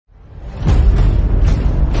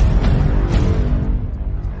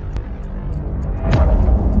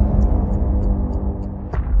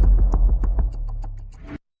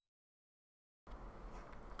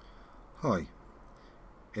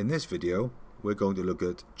In this video, we're going to look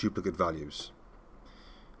at duplicate values.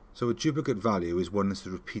 So a duplicate value is one that's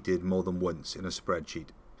repeated more than once in a spreadsheet.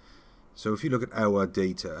 So if you look at our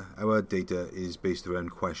data is based around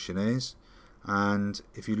questionnaires, and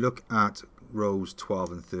if you look at rows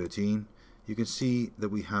 12 and 13, you can see that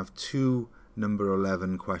we have two number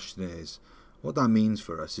 11 questionnaires. What that means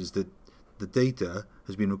for us is that the data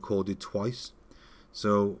has been recorded twice.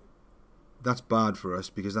 So that's bad for us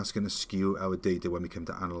because that's going to skew our data when we come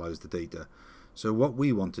to analyze the data. So what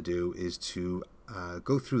we want to do is to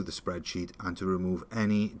go through the spreadsheet and to remove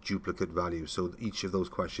any duplicate values, so that each of those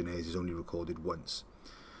questionnaires is only recorded once.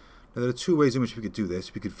 Now there are two ways in which we could do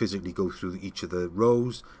this. We could physically go through each of the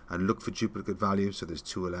rows and look for duplicate values. So there's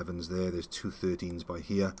two 11s there, there's two 13s by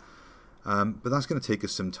here, but that's going to take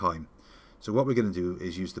us some time. So what we're going to do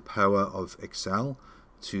is use the power of Excel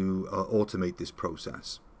to automate this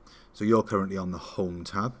process. So you're currently on the Home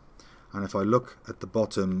tab, and if I look at the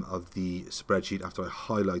bottom of the spreadsheet after I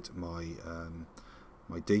highlight my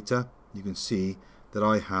my data, you can see that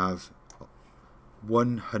I have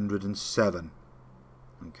 107.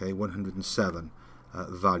 Okay, 107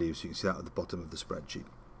 values. So you can see that at the bottom of the spreadsheet.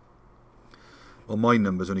 Well, my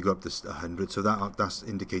numbers only go up to 100, so that's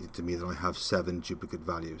indicated to me that I have 7 duplicate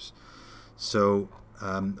values. So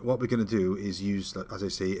what we're going to do is use, as I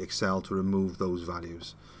say, Excel to remove those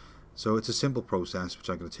values. So it's a simple process which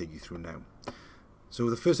I'm going to take you through now. So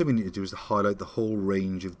the first thing we need to do is to highlight the whole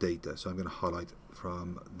range of data. So I'm going to highlight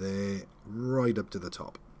from there right up to the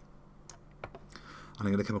top. And I'm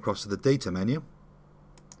going to come across to the data menu,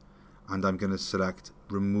 and I'm going to select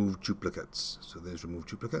remove duplicates. So there's remove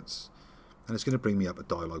duplicates, and it's going to bring me up a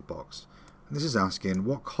dialog box. And this is asking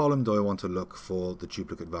what column do I want to look for the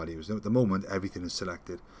duplicate values. Now at the moment everything is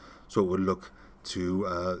selected, so it will look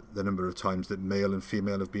to the number of times that male and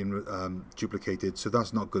female have been duplicated, so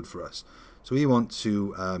that's not good for us. So we want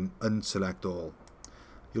to unselect all.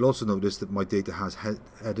 You'll also notice that my data has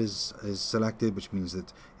headers is selected, which means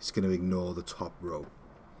that it's going to ignore the top row.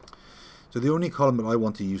 So the only column that I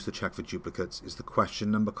want to use to check for duplicates is the question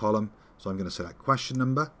number column. So I'm going to select question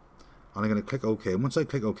number, and I'm going to click OK. And once I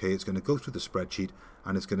click OK, it's going to go through the spreadsheet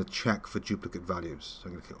and it's going to check for duplicate values. So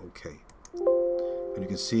I'm going to click OK. And you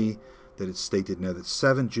can see that it's stated now that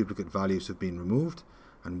 7 duplicate values have been removed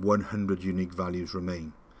and 100 unique values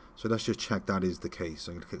remain. So let's just check that is the case.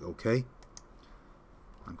 So I'm going to click OK.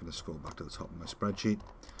 I'm going to scroll back to the top of my spreadsheet,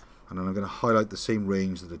 and then I'm going to highlight the same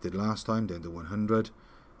range that I did last time down to 100,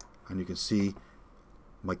 and you can see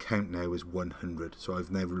my count now is 100. So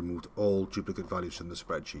I've now removed all duplicate values from the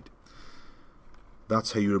spreadsheet.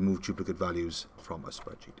 That's how you remove duplicate values from a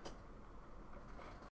spreadsheet.